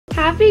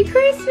Happy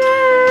Christmas!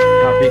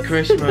 Happy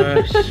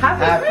Christmas!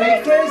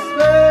 Happy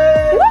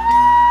Christmas! Woo!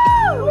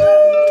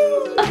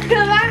 Woo! Look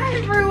at that,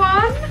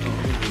 everyone!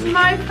 It's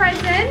my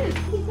present.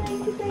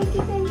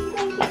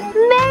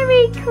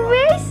 Merry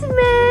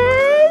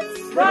Christmas!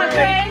 Right,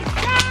 Chris!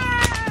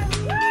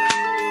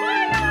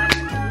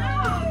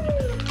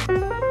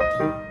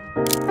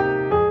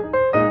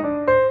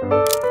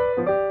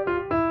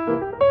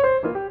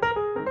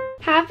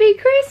 Happy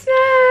Christmas!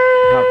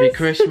 Happy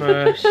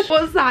Christmas!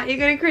 What's that? You're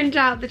gonna cringe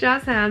out the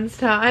jazz hands,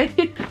 Ty?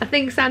 I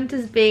think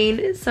Santa's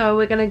been, so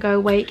we're gonna go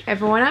wake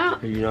everyone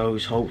up. Who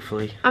knows,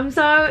 hopefully. I'm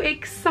so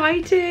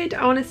excited.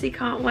 I honestly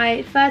can't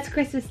wait. First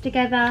Christmas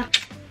together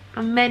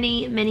and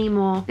many, many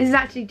more. This is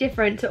actually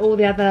different to all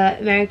the other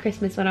Merry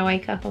Christmas when I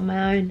wake up on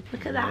my own.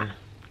 Look at that.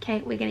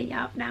 Okay, we're gonna get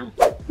up now.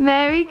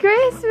 Merry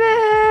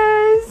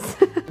Christmas!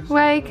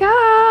 Wake up!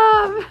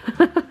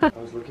 I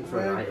was looking for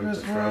an item to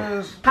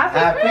throw.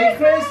 Happy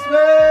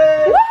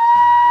Christmas! Woo!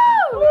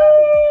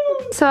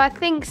 So I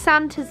think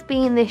Santa's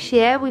been this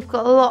year. We've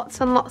got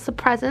lots and lots of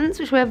presents,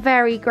 which we're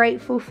very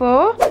grateful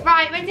for.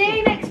 Right, my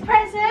day next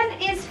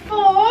present is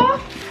for...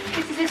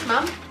 This,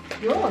 Mum.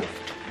 Yours.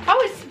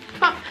 Oh, it's...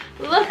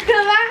 Look at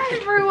that,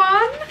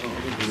 everyone.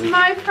 It's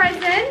my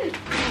present.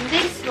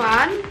 This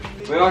one.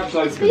 We are just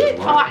opening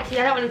Oh, actually,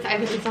 I don't want him to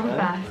open this one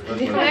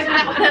first. You can open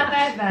that one out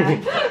there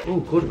first. Oh,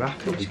 good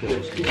wrapping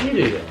skills. Did you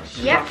do this?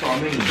 Yep. That's what I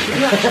mean.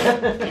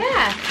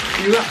 Yeah.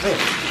 You wrap this?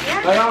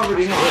 Yeah. They are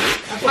really nice.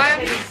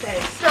 I'm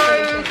so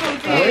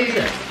confused.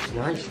 It's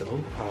nice though.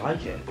 I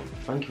like it.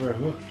 Thank you very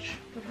much.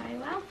 You're very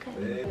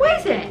welcome. What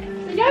is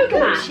it? The yoga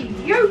mat.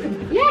 Gucci yoga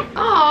mat. Yeah.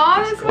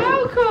 Oh, that's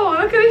well cool.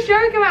 Look at this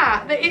yoga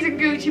mat. That isn't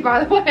Gucci,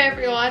 by the way,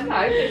 everyone.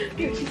 No, it's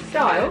Gucci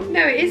style.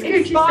 No, it is Gucci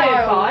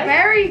Inspired style. by.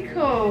 Very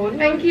cool.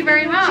 Thank you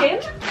very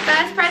much.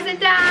 First present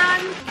down.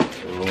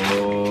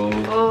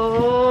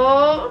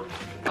 Oh.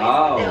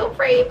 Oh. Little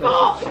free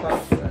box.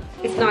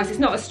 It's nice. It's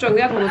not as strong.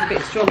 The other one was a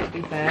bit strong, to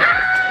be fair.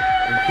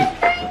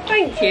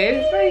 Thank you.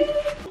 It's very...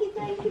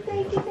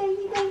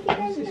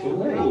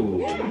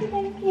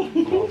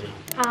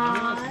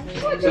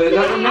 So is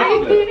that the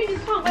necklace? You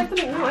can't wear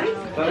something nice.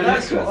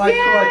 That's what I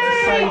tried to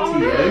say to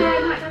you.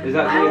 Is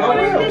that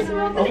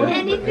the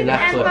Anything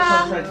ever.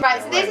 Right,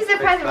 so this is a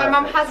present my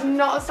mum has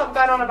not stopped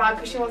going on about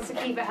because she wants to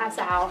keep it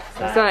herself.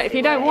 So if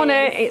you don't want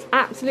it, it's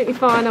absolutely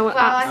fine. I will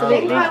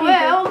absolutely I keep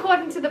will,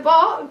 according to the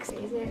box.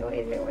 What is it? What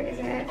is it? What is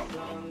it?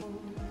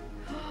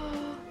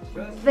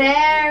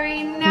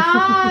 Very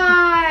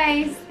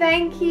nice.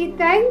 Thank you,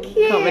 thank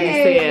you. Can't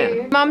really see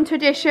it. Mum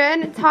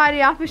tradition, tidy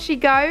up as she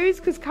goes,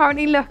 because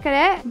currently look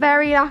at it.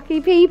 Very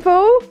lucky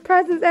people.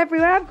 Presents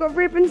everywhere. I've got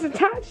ribbons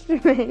attached to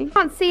me.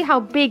 Can't see how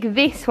big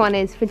this one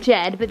is for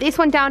Jed, but this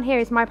one down here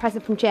is my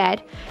present from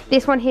Jed.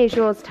 This one here is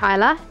yours,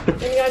 Tyler.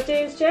 Any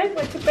ideas, Jed,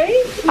 what it could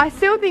be? I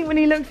still think when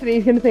he looks at it,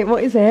 he's going to think,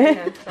 what is it?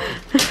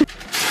 Yeah,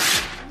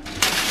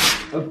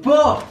 A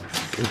box!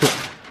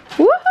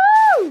 Woohoo!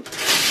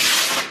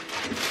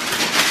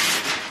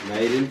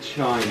 Made in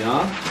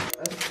China.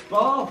 A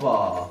spa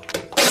bar.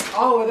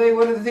 Oh, are they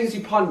one of the things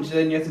you punch and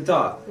then you have to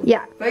duck?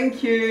 Yeah.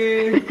 Thank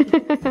you. This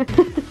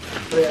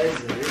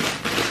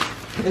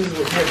is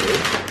what's heavy.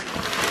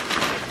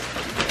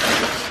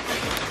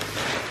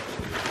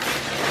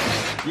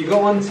 You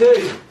got one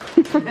too.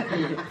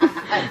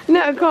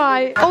 Not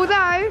quite.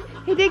 Although,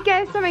 he did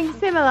get something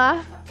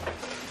similar.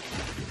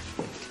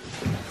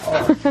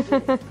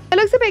 It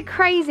looks a bit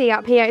crazy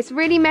up here. It's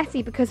really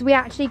messy because we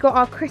actually got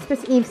our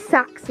Christmas Eve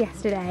sacks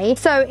yesterday.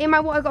 So in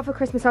my what I got for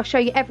Christmas, I'll show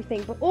you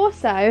everything. But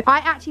also, I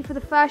actually for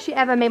the first year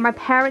ever made my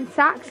parents'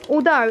 sacks.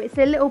 Although it's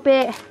a little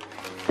bit,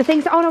 the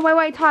things, oh no,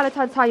 wait, Tyler,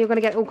 you're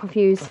gonna get all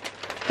confused.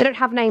 They don't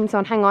have names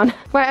on, hang on.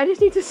 Wait, I just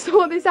need to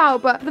sort this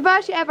out. But the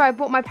first year ever, I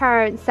bought my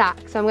parents'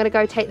 sacks, so I'm gonna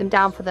go take them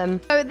down for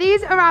them. So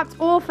these are wrapped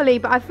awfully,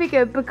 but I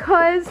figured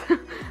because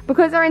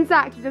they're in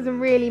sacks, it doesn't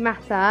really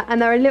matter, and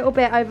they're a little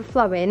bit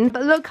overflowing.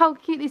 But look how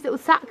cute these little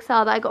sacks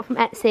are that I got from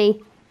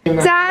Etsy.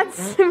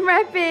 Dad's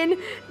repping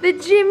the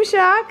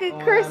Gymshark at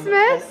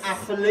Christmas.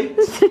 Athlete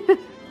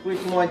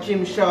with my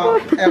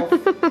Gymshark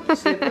elf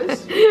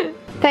slippers.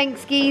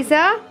 Thanks,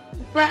 Geezer.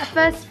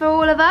 Breakfast for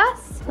all of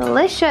us.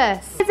 Delicious.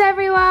 Thanks,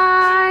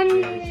 everyone.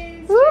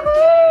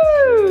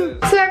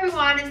 Woohoo! So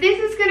everyone, this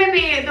is gonna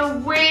be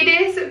the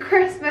weirdest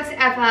Christmas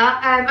ever.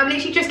 I'm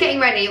literally just getting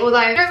ready, although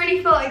I don't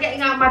really feel like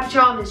getting out of my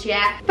pajamas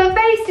yet. But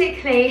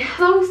basically,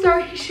 long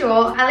story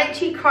short, I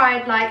literally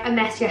cried like a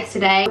mess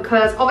yesterday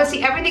because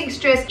obviously everything's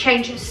just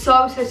changed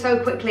so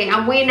quickly,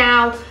 and we're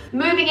now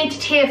moving into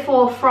tier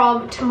 4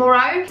 from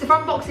tomorrow. So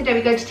from Boxing Day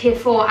we go to tier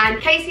 4,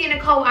 and Casey and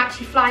Nicole are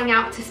actually flying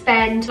out to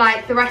spend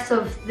like the rest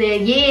of the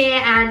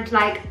year and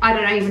like I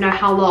don't even know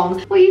how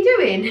long. What are you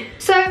doing?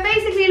 So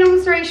basically, long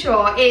long story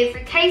short is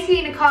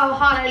Katie, Nicole,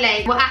 Harlow,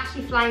 Lake were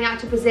actually flying out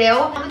to Brazil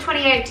on the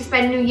 28th to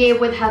spend New Year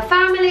with her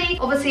family.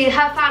 Obviously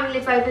her family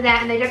live over there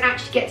and they don't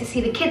actually get to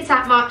see the kids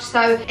that much,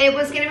 so it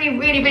was going to be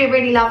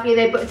really lovely.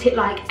 They booked it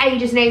like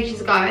ages and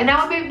ages ago, and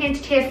now we're moving into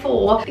tier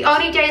 4. The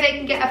only day they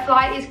can get a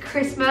flight is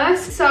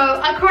Christmas, so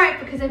I cried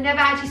because I've never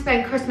actually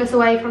spent Christmas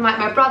away from like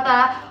my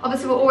brother.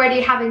 Obviously we're already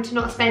having to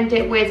not spend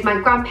it with my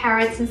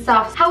grandparents and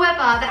stuff.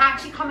 However, they're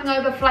actually coming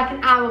over for like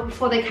an hour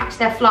before they catch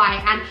their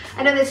flight, and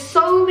I know there's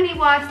so many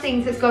worse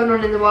things that's going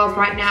on in the world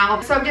right now,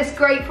 so I'm just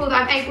grateful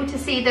that I'm able to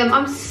see them.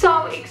 I'm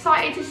so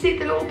excited to see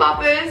the little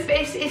bubbers.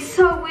 It's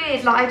so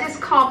weird, like I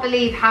just can't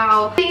believe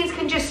how things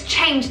can just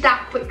change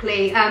that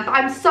quickly, but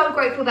I'm so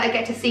grateful that I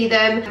get to see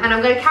them, and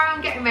I'm going to carry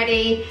on getting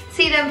ready,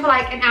 see them for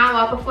like an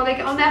hour before they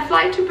get on their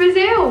flight to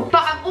Brazil.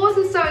 But I'm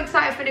also so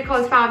excited for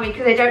Nicole's family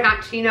because they don't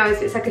actually know,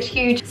 so it's like a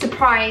huge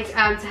surprise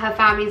to her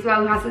family as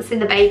well, who hasn't seen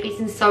the babies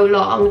in so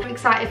long. I'm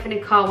excited for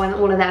Nicole and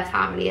all of their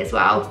family as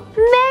well.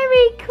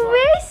 Merry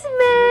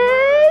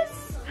Christmas!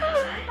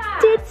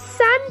 Did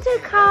Santa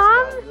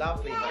come?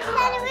 Lovely.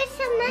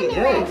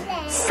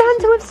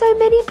 Santa with so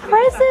many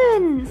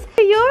presents.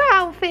 Your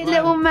outfit,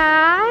 little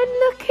man.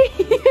 Look at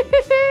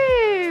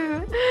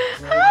you.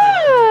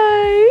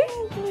 Hi.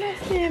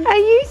 Are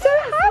you so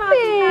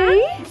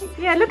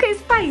happy? Yeah, look at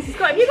his face.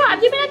 Have you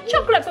been had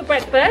chocolate for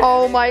breakfast?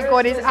 Oh my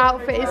god, his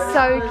outfit is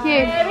so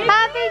cute.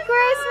 Happy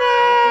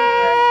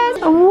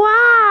Christmas!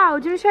 Wow,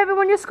 do you want to show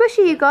everyone your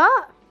squishy you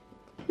got?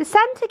 Did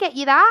Santa get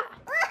you that?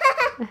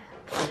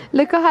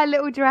 Look at her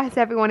little dress,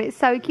 everyone. It's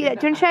so cute. Do you want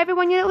to show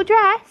everyone your little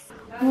dress?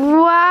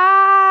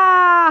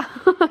 Wow!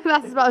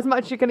 That's about as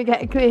much as you're going to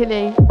get,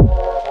 clearly.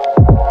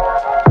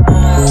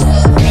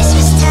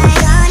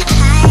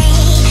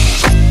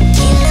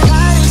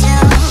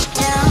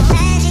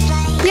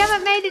 You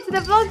haven't made it to the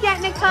vlog yet,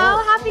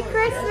 Nicole. Happy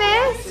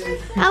Christmas!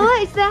 And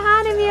look, they're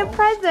handing me a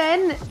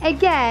present.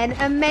 Again,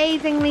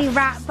 amazingly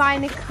wrapped by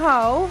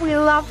Nicole. We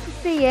love to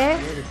see it.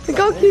 Look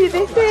how cute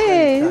this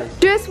is.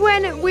 Just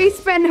when we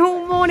spent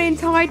all morning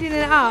tidying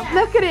it up.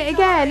 Look at it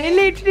again. It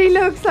literally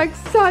looks like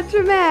such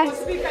a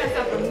mess.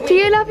 Do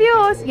you love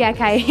yours? Yeah,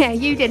 okay. Yeah,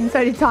 you did, and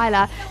so did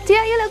Tyler. Do you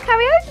like your little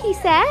karaoke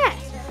set?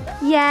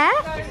 Yeah?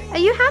 Are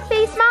you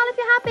happy? Smile if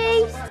you're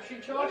happy.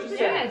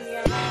 Yes.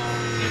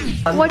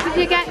 What did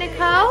you get,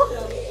 Nicole?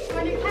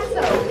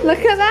 Look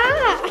at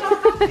that.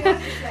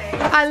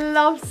 I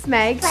love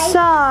Smeg.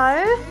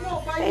 So,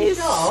 it's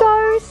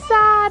so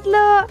sad.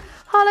 Look,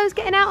 Harlow's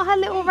getting out her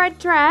little red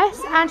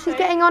dress and she's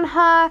getting on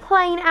her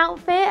plane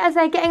outfit as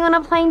they're getting on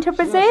a plane to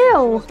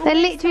Brazil. They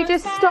literally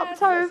just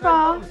stopped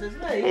over.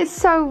 It's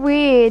so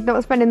weird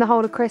not spending the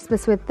whole of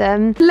Christmas with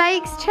them.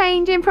 Lake's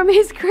changing from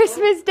his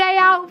Christmas Day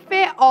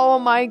outfit. Oh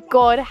my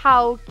god,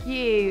 how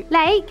cute.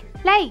 Lake,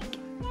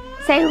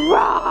 say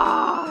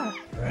roar.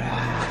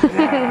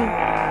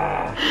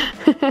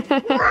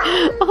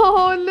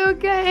 Oh,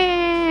 look at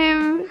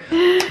him.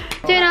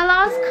 Doing our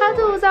last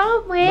cuddles,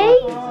 aren't we?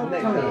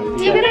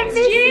 You're gonna miss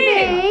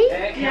me.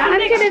 Yeah, I'm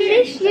gonna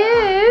miss you.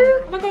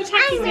 Oh my god,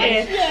 taxi's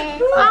here.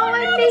 Oh, I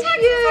miss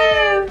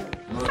you.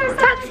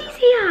 Taxi's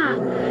here.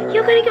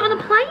 You're gonna get on a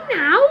plane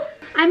now.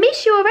 I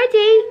miss you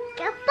already.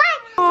 Goodbye.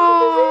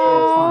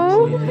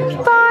 Oh,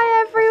 bye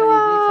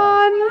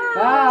everyone.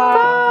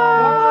 Bye.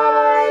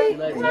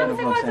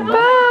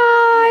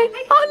 Bye.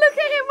 Oh, look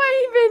at him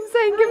waving,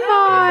 saying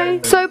goodbye.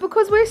 So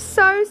because we're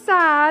so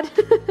sad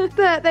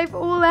that they've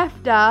all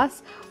left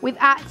us, we've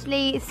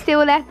actually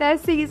still left their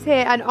seats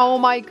here, and oh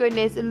my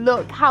goodness,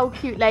 look how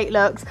cute Lake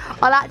looks.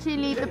 I'll actually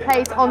leave the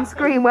place on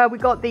screen where we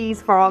got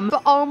these from.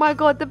 But oh my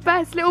god, the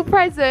best little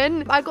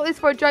present. I got this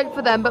for a joke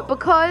for them, but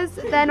because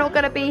they're not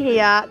going to be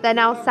here, they're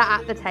now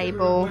sat at the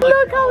table.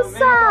 Look how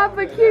sad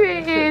but cute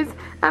it is.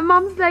 And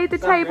Mum's laid the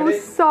table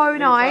so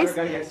nice.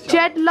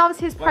 Jed loves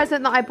his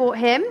present that I bought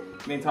him.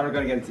 Me and Tyler are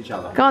going against each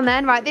other. Go on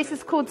then. Right, this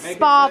is called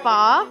Spa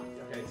Bar.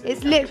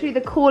 It's literally the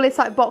coolest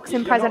like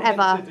boxing present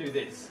ever.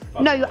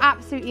 No, you're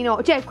absolutely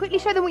not. Jed, quickly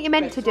show them what you're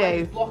meant to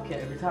do. Block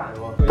it every time.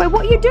 Wait,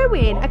 what are you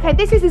doing? Okay,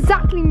 this is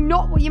exactly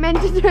not what you're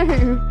meant to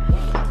do.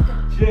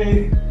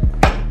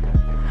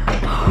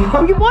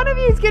 One of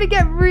you is going to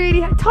get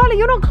really... Tyler,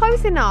 you're not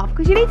close enough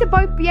because you need to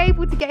both be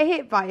able to get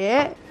hit by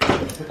it.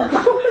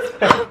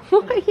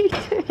 What are you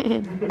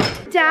doing?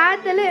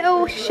 Dad, the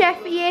little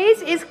chef he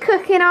is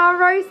cooking our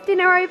roast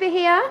dinner over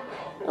here.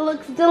 It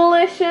looks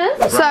delicious.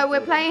 So we're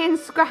playing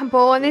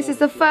Scrabble, and this is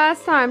the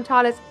first time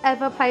Tyler's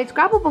ever played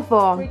Scrabble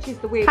before. Which is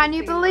the weirdest. Can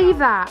you believe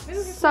that?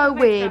 So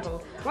weird.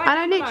 I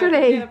know, literally.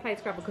 I've never played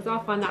Scrabble because I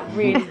find that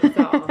really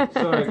bizarre.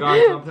 Sorry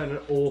guys, I'm playing an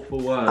awful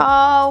word.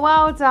 Oh,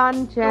 well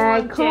done, Jay.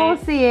 Of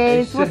course he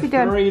is. What's he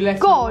doing?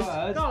 God.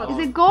 God. Is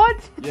it God?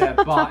 Yeah,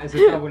 but it's a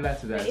double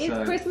letter there. It is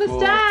so Christmas 4,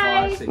 Day.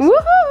 5, 6.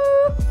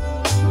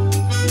 Woohoo!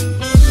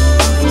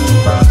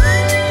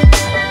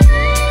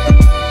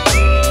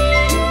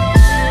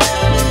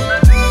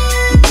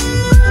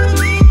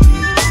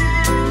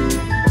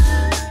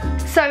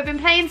 So we've been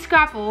playing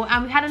Scrabble Scrabble,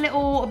 and we had a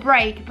little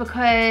break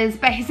because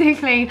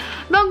basically,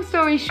 long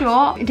story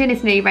short,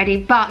 dinner's nearly ready,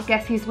 but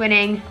guess who's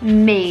winning?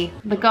 Me.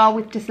 The girl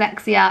with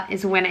dyslexia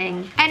is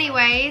winning.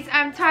 Anyways,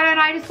 Tyler and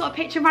I just got a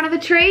picture in front of the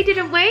tree,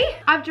 didn't we?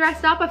 I've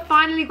dressed up. I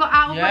finally got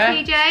out of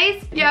my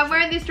PJs. Yeah, I'm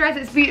wearing this dress.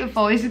 It's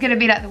beautiful. This is going to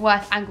be like the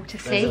worst angle to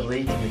see. There's a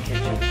leak in the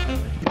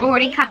kitchen.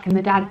 Already cracking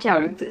the dad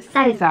jokes. It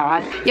stays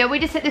alright. Yeah, we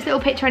just took this little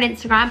picture on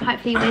Instagram.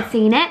 Hopefully you've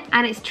seen it.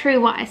 And it's true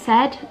what I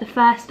said. The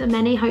first of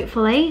many,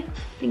 hopefully.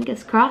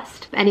 Fingers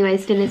crossed. But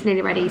anyways, dinner's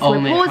nearly ready. So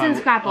we're pausing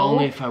Scrabble.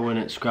 Only if I win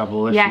at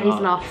Scrabble. If yeah, not,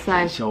 he's lost, so.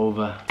 It's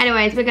over.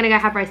 Anyways, we're going to go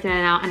have roast dinner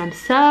now. And I'm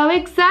so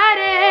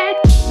excited.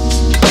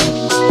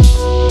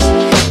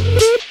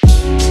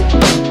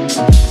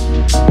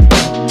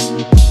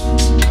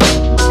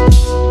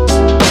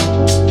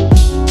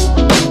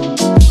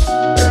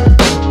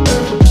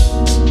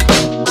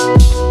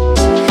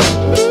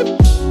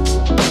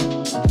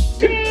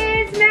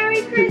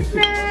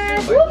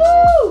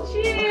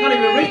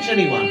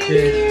 Anyone?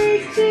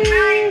 Cheers.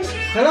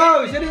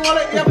 Hello, is anyone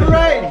at the upper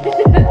end?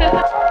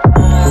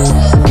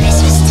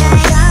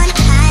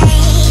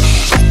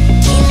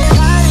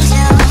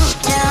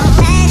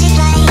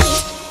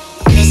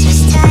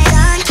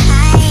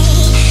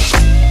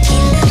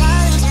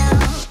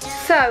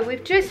 So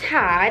we've just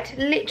had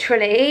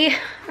literally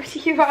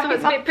You're right.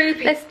 It's a bit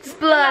poopy. Let's just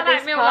blur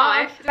this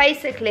part.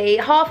 Basically,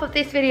 half of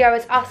this video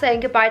is us saying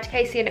goodbye to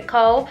Casey and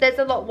Nicole. There's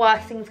a lot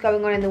worse things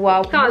going on in the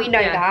world. We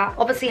know that.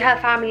 Obviously, her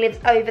family lives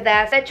over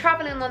there. So they're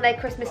traveling on their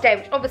Christmas day,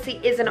 which obviously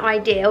isn't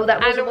ideal.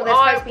 That wasn't what they're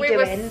supposed to be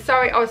doing.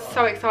 I was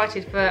so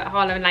excited for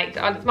Harlow and Lake.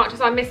 As much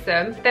as I miss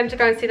them to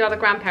go and see the other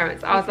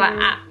grandparents, I was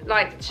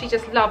like, she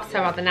just loves her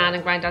other nan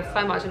and granddad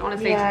so much. And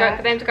honestly,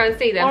 for them to go and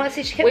see them.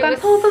 Honestly, she kept going,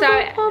 so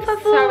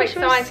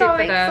excited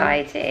for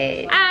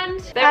them. And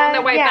they're on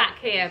their way back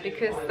here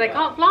because they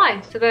can't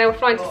fly, so they were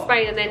flying to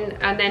Spain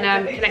and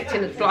then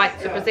connecting the flight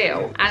to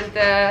Brazil. And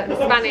the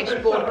Spanish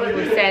border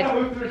people said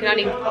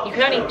you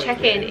can only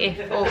check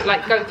in or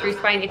go through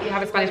Spain if you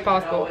have a Spanish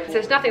passport. So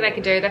there's nothing they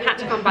can do. They've had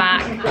to come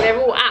back. They're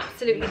all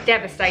absolutely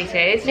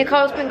devastated.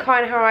 Nicole's been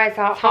crying her eyes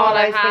out.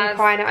 Harlow's been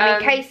crying. I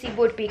mean, Casey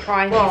would be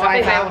crying his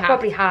eyes out.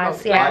 Probably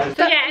has. Yeah.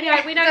 So yeah.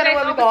 Anyway, we know there's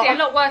obviously a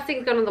lot worse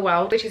things going on in the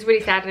world, which is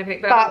really sad and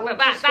everything. But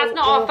that's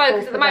not our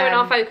focus at the moment.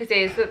 Our focus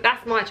is that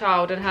that's my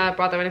child and her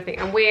brother and everything,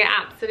 and we're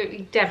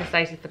absolutely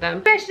devastated for them.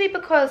 Especially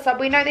because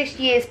we know this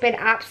year's been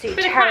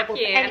absolutely terrible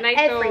for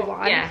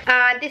everyone.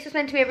 And this was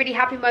meant to be a really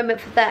happy moment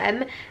for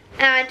them.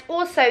 And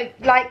also,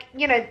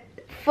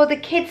 for the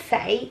kids'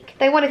 sake,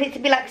 they wanted it to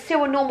be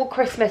still a normal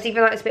Christmas,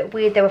 even though it's a bit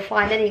weird they were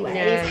flying anyways.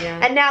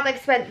 And now they've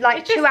spent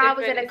 2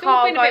 hours in a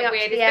car going up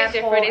to the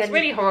airport. It's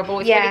really horrible,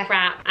 it's really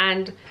crap,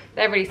 and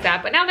they're really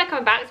sad. But now they're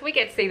coming back, so we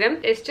get to see them.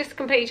 It's just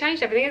completely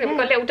changed everything, isn't it?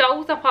 We've got little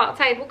dolls up at our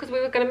table because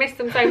we were going to miss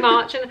them so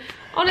much. And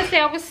honestly,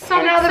 I was so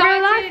excited. The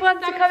real life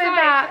ones are coming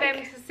back. For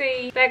them to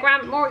see their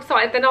more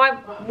excited than I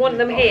want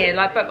them here.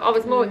 But I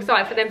was more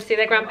excited for them to see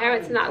their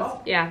grandparents, and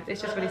that's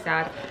it's just really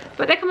sad.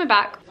 But they're coming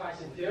back,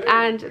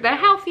 and they're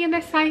healthy and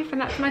they're safe,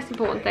 and that's the most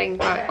important thing.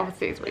 But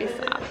obviously, it's really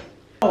sad.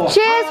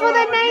 Cheers for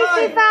the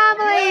Nacy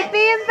family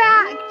being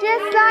back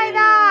just like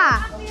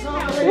that.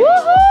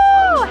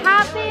 Woohoo!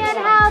 Happy and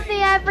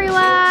healthy,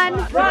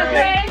 everyone.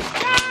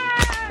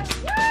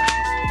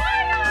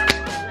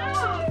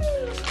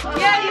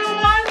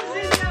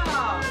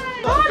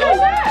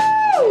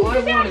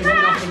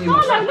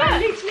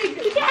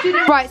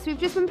 Right, so we've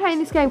just been playing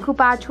this game called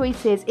Bad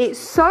Choices. It's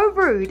so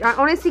rude. I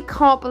honestly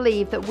can't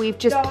believe that we've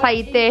just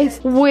played this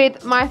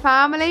with my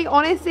family,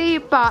 honestly,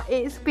 but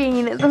it's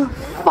been the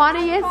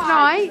funniest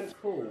night.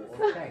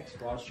 Text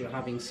whilst you're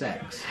having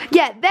sex.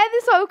 Yeah, they're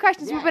the sort of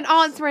questions we've been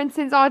answering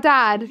since our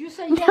dad. Did you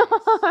say yes?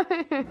 No.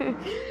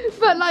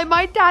 But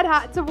my dad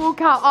had to walk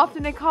out after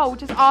Nicole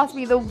just asked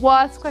me the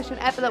worst question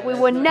ever that we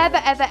will never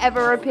ever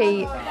ever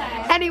repeat.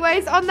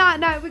 Anyways, on that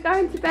note, we're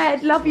going to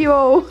bed. Love you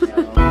all.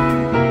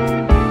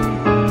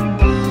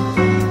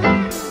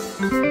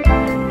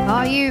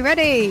 Are you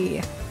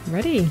ready?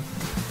 Ready.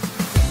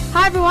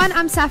 Hi everyone,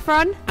 I'm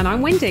Saffron. And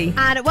I'm Wendy.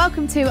 And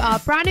welcome to our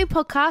brand new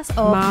podcast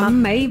of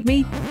Mum Made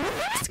Me.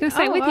 Just going to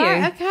say it with you.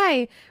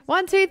 Okay.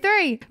 1, 2,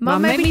 3.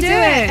 Mum made me do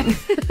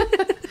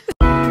it.